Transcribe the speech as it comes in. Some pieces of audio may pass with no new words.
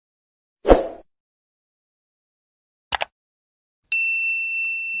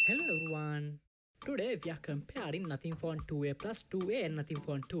Hello everyone! Today we are comparing Nothing Phone 2a plus 2a and Nothing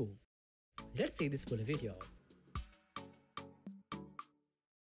Phone 2. Let's see this full video.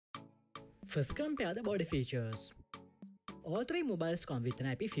 First, compare the body features. All three mobiles come with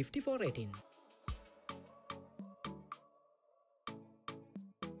an IP54 rating.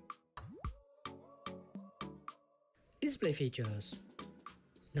 Display features.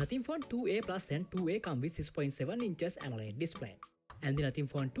 Nothing Phone 2a plus and 2a come with 6.7 inches AMOLED display, and the Nothing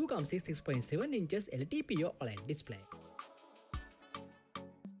Phone 2 comes with 6.7 inches LTPO OLED display.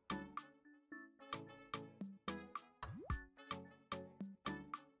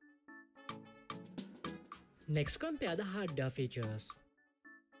 Next, compare the hardware features.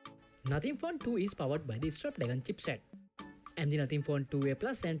 Nothing Phone 2 is powered by the Snapdragon chipset, and the Nothing Phone 2a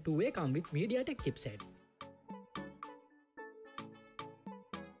plus and 2a come with MediaTek chipset.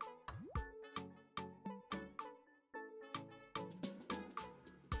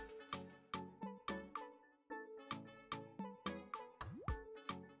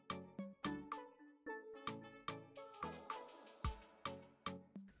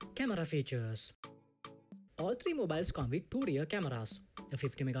 Camera features. All three mobiles come with two rear cameras, a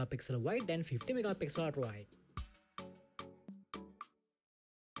 50 megapixel wide and 50 megapixel ultrawide.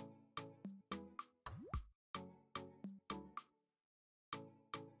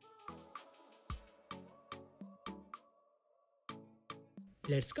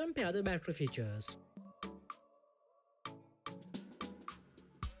 Let's compare the battery features.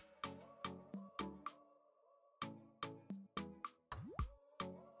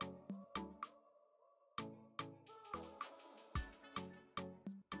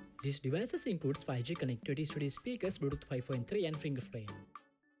 These devices includes 5G connectivity, studio speakers, Bluetooth 5.3 and fingerprint.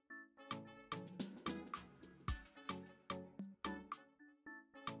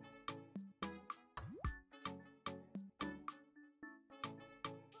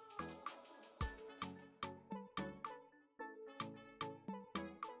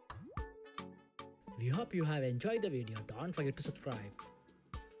 We hope you have enjoyed the video. Don't forget to subscribe.